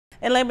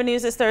In labor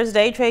news this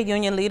Thursday, trade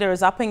union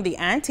leaders upping the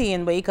ante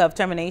in wake of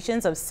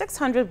terminations of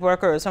 600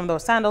 workers from the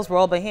Sandals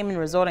Royal Bahamian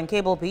Resort in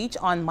Cable Beach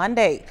on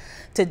Monday.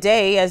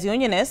 Today, as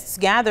unionists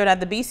gathered at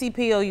the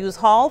BCPOU's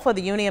hall for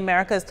the Uni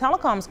Americas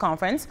Telecoms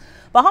Conference,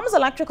 Bahamas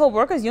Electrical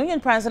Workers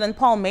Union President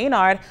Paul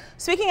Maynard,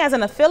 speaking as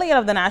an affiliate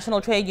of the National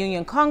Trade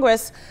Union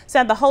Congress,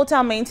 said the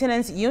hotel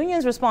maintenance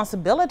union's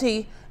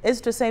responsibility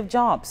is to save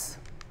jobs.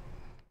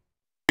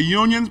 The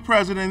union's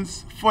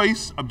president's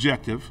first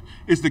objective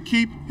is to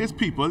keep his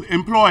people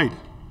employed.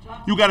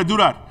 You got to do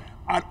that.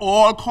 At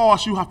all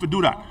costs, you have to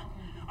do that.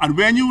 And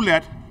when you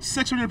let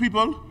 600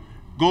 people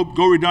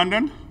go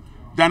redundant,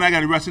 then I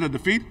got arrested at the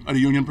feet of the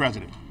union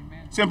president.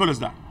 Simple as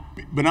that.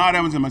 Bernard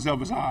Evans and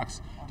myself was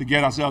asked to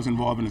get ourselves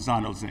involved in the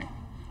Sandals thing.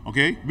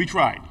 Okay? We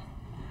tried.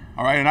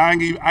 All right? And I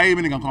ain't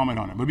even gonna comment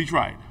on it, but we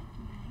tried.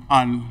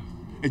 And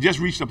it just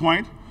reached a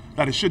point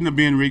that it shouldn't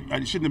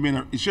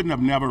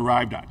have never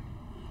arrived at.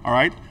 All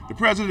right? The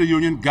president of the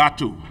union got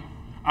to,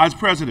 as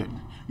president,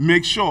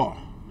 make sure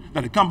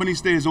that the company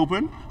stays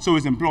open so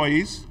his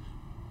employees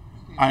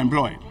are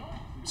employed.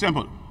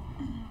 Simple.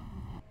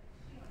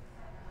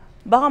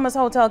 Bahamas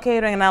Hotel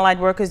Catering and Allied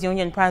Workers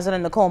Union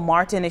President Nicole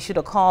Martin issued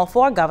a call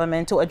for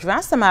government to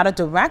address the matter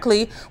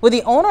directly with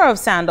the owner of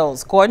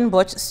Sandals, Gordon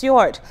Butch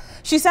Stewart.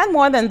 She said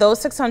more than those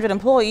 600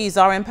 employees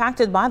are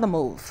impacted by the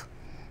move.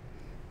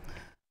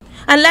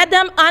 And let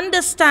them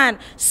understand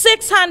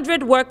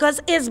 600 workers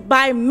is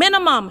by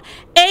minimum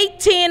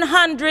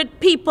 1,800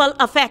 people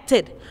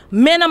affected,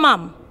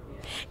 minimum.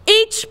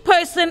 Each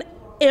person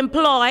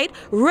employed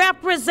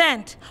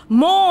represent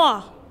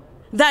more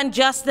than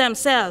just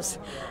themselves.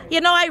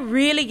 You know, I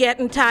really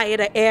getting tired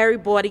of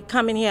everybody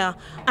coming here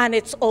and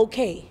it's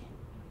okay.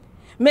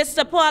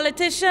 Mr.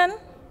 Politician,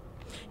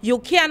 you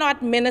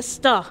cannot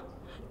minister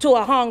to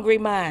a hungry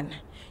man.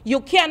 You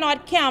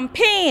cannot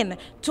campaign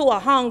to a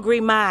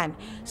hungry man.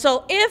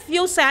 So if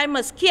you say I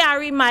must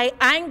carry my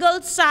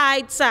angled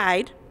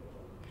side,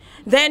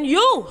 then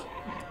you,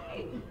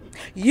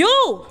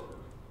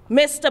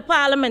 Mr.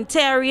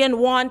 Parliamentarian,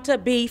 want to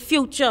be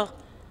future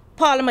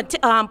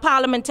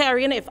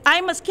parliamentarian. If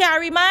I must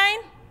carry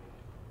mine,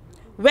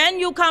 when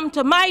you come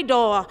to my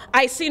door,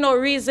 I see no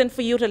reason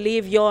for you to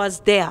leave yours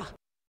there.